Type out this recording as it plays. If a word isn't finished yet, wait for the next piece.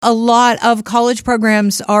a lot of college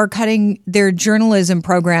programs are cutting their journalism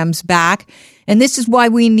programs back. And this is why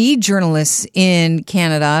we need journalists in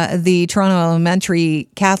Canada. The Toronto Elementary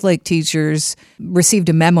Catholic teachers received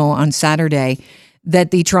a memo on Saturday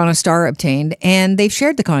that the Toronto Star obtained, and they've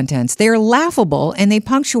shared the contents. They are laughable, and they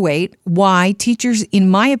punctuate why teachers, in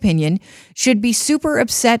my opinion, should be super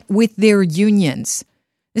upset with their unions.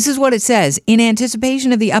 This is what it says. In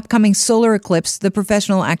anticipation of the upcoming solar eclipse, the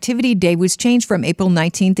professional activity day was changed from April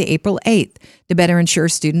 19th to April 8th to better ensure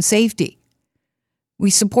student safety.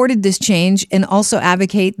 We supported this change and also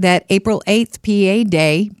advocate that April 8th PA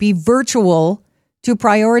Day be virtual to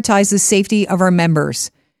prioritize the safety of our members.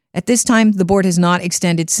 At this time, the board has not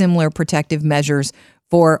extended similar protective measures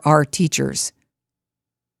for our teachers.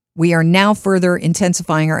 We are now further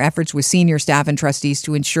intensifying our efforts with senior staff and trustees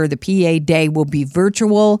to ensure the PA Day will be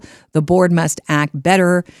virtual. The board must act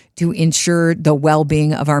better to ensure the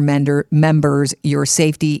well-being of our members. Your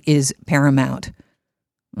safety is paramount.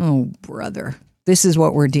 Oh, brother. This is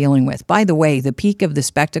what we're dealing with. By the way, the peak of the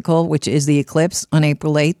spectacle, which is the eclipse on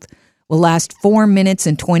April 8th, will last 4 minutes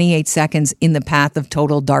and 28 seconds in the path of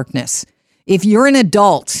total darkness. If you're an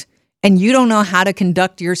adult and you don't know how to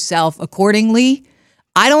conduct yourself accordingly,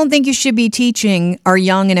 I don't think you should be teaching our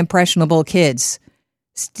young and impressionable kids.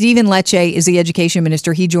 Stephen Lecce is the education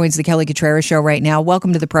minister. He joins the Kelly Contreras Show right now.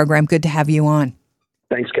 Welcome to the program. Good to have you on.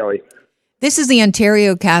 Thanks, Kelly. This is the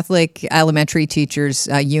Ontario Catholic Elementary Teachers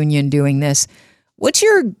Union doing this. What's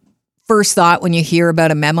your first thought when you hear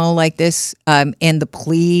about a memo like this and the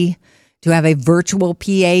plea to have a virtual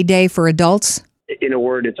PA day for adults? In a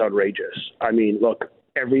word, it's outrageous. I mean, look,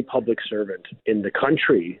 every public servant in the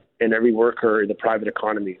country and every worker in the private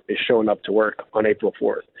economy is showing up to work on April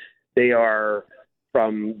 4th. They are,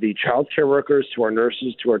 from the childcare workers to our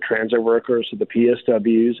nurses to our transit workers to the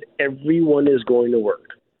PSWs, everyone is going to work.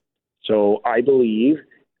 So I believe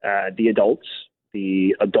the adults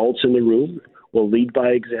in the room will lead by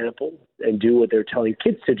example and do what they're telling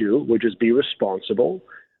kids to do, which is be responsible.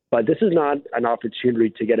 But this is not an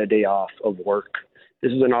opportunity to get a day off of work.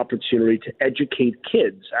 This is an opportunity to educate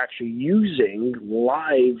kids actually using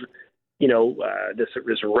live,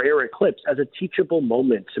 this rare eclipse as a teachable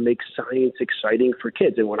moment to make science exciting for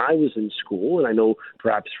kids. And when I was in school, and I know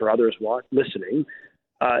perhaps for others listening,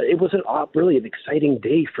 it was really an exciting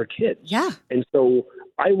day for kids. Yeah. And so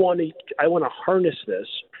I want to harness this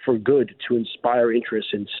for good to inspire interest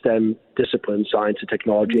in STEM disciplines, science and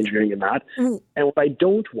technology, engineering and math. And what I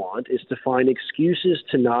don't want is to find excuses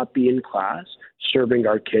to not be in class serving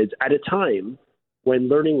our kids at a time when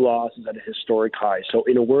learning loss is at a historic high. So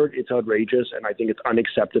in a word, it's outrageous, and I think it's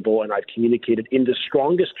unacceptable. And I've communicated in the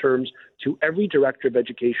strongest terms to every director of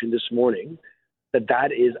education this morning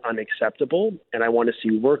that is unacceptable, and I want to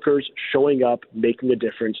see workers showing up, making a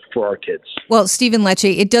difference for our kids. Well, Stephen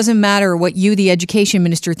Lecce, it doesn't matter what you, the education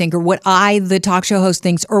minister, think, or what I, the talk show host,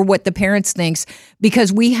 thinks, or what the parents thinks,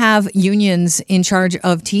 because we have unions in charge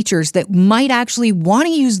of teachers that might actually want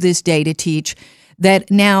to use this day to teach,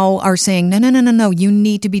 that now are saying, no, you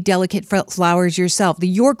need to be delicate flowers yourself. The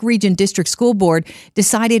York Region District School Board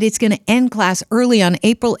decided it's going to end class early on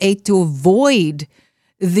April 8th to avoid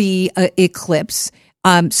the eclipse.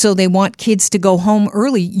 So they want kids to go home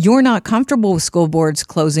early. You're not comfortable with school boards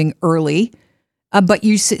closing early, but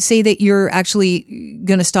you say that you're actually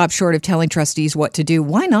going to stop short of telling trustees what to do.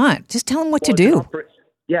 Why not? Just tell them what to do.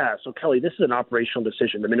 So Kelly, this is an operational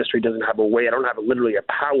decision. The ministry doesn't have a way. I don't have literally a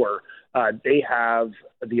power. They have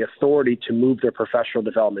the authority to move their professional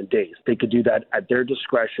development days. They could do that at their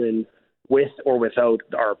discretion with or without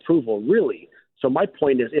our approval, really. So my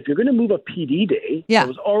point is, if you're going to move a PD day that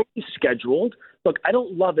was already scheduled, look, I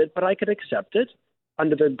don't love it, but I could accept it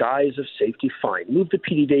under the guise of safety, fine. Move the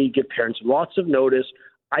PD day, give parents lots of notice.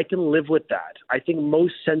 I can live with that. I think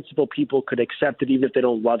most sensible people could accept it even if they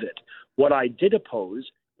don't love it. What I did oppose,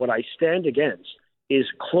 what I stand against, is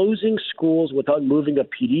closing schools without moving a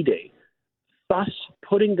PD day, thus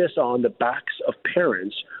putting this on the backs of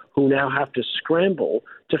parents who now have to scramble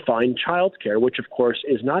to find childcare, which, of course,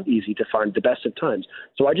 is not easy to find the best of times.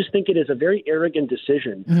 So I just think it is a very arrogant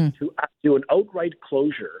decision to do an outright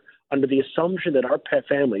closure under the assumption that our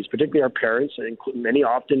families, particularly our parents, and many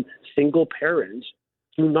often single parents,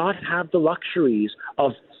 do not have the luxuries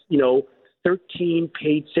of, 13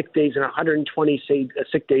 paid sick days and 120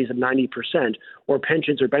 sick days of 90%, or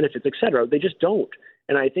pensions or benefits, et cetera. They just don't.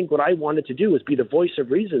 And I think what I wanted to do is be the voice of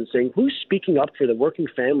reason, saying who's speaking up for the working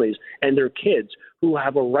families and their kids who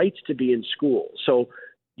have a right to be in school. So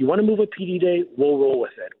you want to move a PD day, we'll roll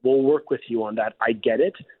with it. We'll work with you on that. I get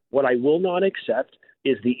it. What I will not accept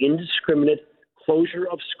is the indiscriminate closure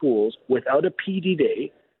of schools without a PD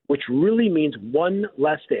day, which really means one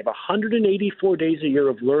less day. Of 184 days a year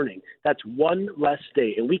of learning, that's one less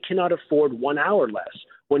day. And we cannot afford 1 hour less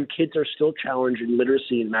when kids are still challenged in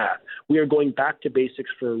literacy and math. We are going back to basics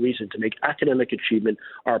for a reason, to make academic achievement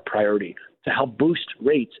our priority, to help boost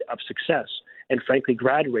rates of success and, frankly,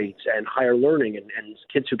 grad rates and higher learning and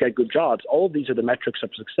kids who get good jobs. All of these are the metrics of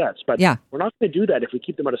success. But we're not going to do that if we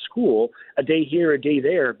keep them out of school a day here, a day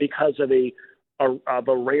there, because of a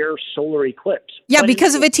rare solar eclipse. Yeah,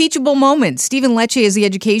 because of a teachable moment. Stephen Lecce is the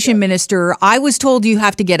education minister. I was told you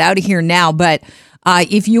have to get out of here now, but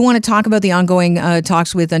if you want to talk about the ongoing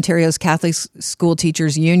talks with Ontario's Catholic School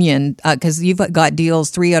Teachers Union, because you've got deals,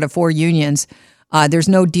 3 out of 4 unions, there's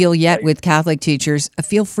no deal yet with Catholic teachers.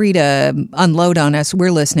 Feel free to unload on us.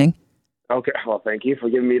 We're listening. Okay, well, thank you for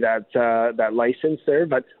giving me that license there.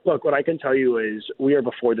 But look, what I can tell you is we are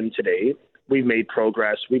before them today. We've made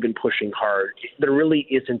progress. We've been pushing hard. There really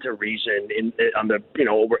isn't a reason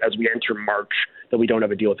as we enter March that we don't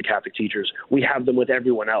have a deal with the Catholic teachers. We have them with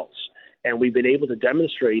everyone else. And we've been able to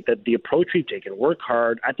demonstrate that the approach we've taken, work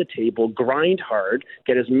hard at the table, grind hard,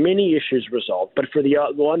 get as many issues resolved. But for the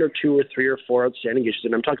 1 or 2 or 3 or 4 outstanding issues,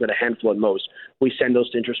 and I'm talking about a handful at most, we send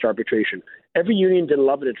those to interest arbitration. Every union didn't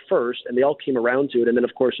love it at first, and they all came around to it and then,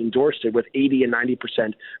 of course, endorsed it with 80 and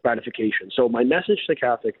 90% ratification. So my message to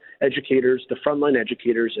Catholic educators, the frontline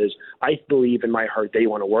educators, is I believe in my heart they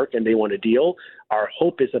want to work and they want to deal. Our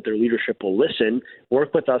hope is that their leadership will listen,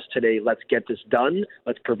 work with us today. Let's get this done.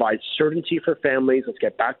 Let's provide certainty for families. Let's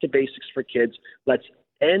get back to basics for kids. Let's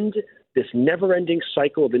end this never-ending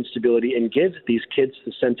cycle of instability and give these kids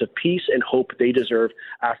the sense of peace and hope they deserve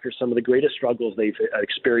after some of the greatest struggles they've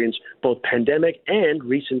experienced, both pandemic and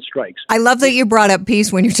recent strikes. I love that you brought up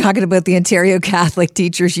peace when you're talking about the Ontario Catholic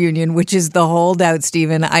Teachers Union, which is the holdout,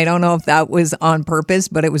 Stephen. I don't know if that was on purpose,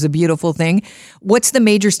 but it was a beautiful thing. What's the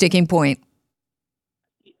major sticking point?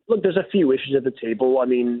 Look, there's a few issues at the table. I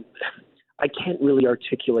mean, I can't really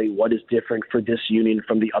articulate what is different for this union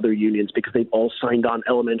from the other unions because they've all signed on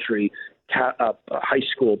elementary, high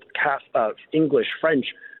school, English, French.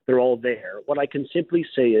 They're all there. What I can simply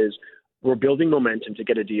say is we're building momentum to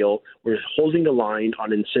get a deal. We're holding the line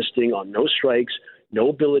on insisting on no strikes, no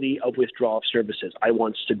ability of withdrawal of services. I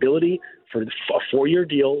want stability for a 4-year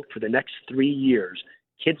deal for the next 3 years.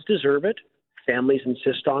 Kids deserve it. Families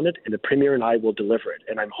insist on it, and the Premier and I will deliver it.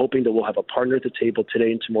 And I'm hoping that we'll have a partner at the table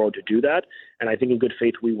today and tomorrow to do that. And I think in good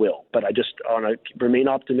faith we will. But I just want to remain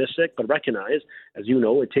optimistic, but recognize, as you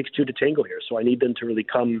know, it takes 2 to tango here. So I need them to really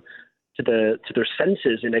come to their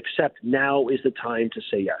senses and accept now is the time to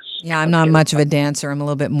say yes. Yeah, I'm not much of a dancer. I'm a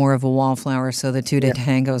little bit more of a wallflower, so the 2 to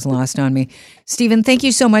tango is lost on me. Stephen, thank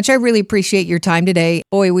you so much. I really appreciate your time today.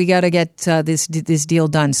 Boy, we got to get this deal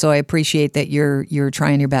done. So I appreciate that you're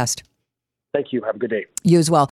trying your best. Thank you. Have a good day. You as well.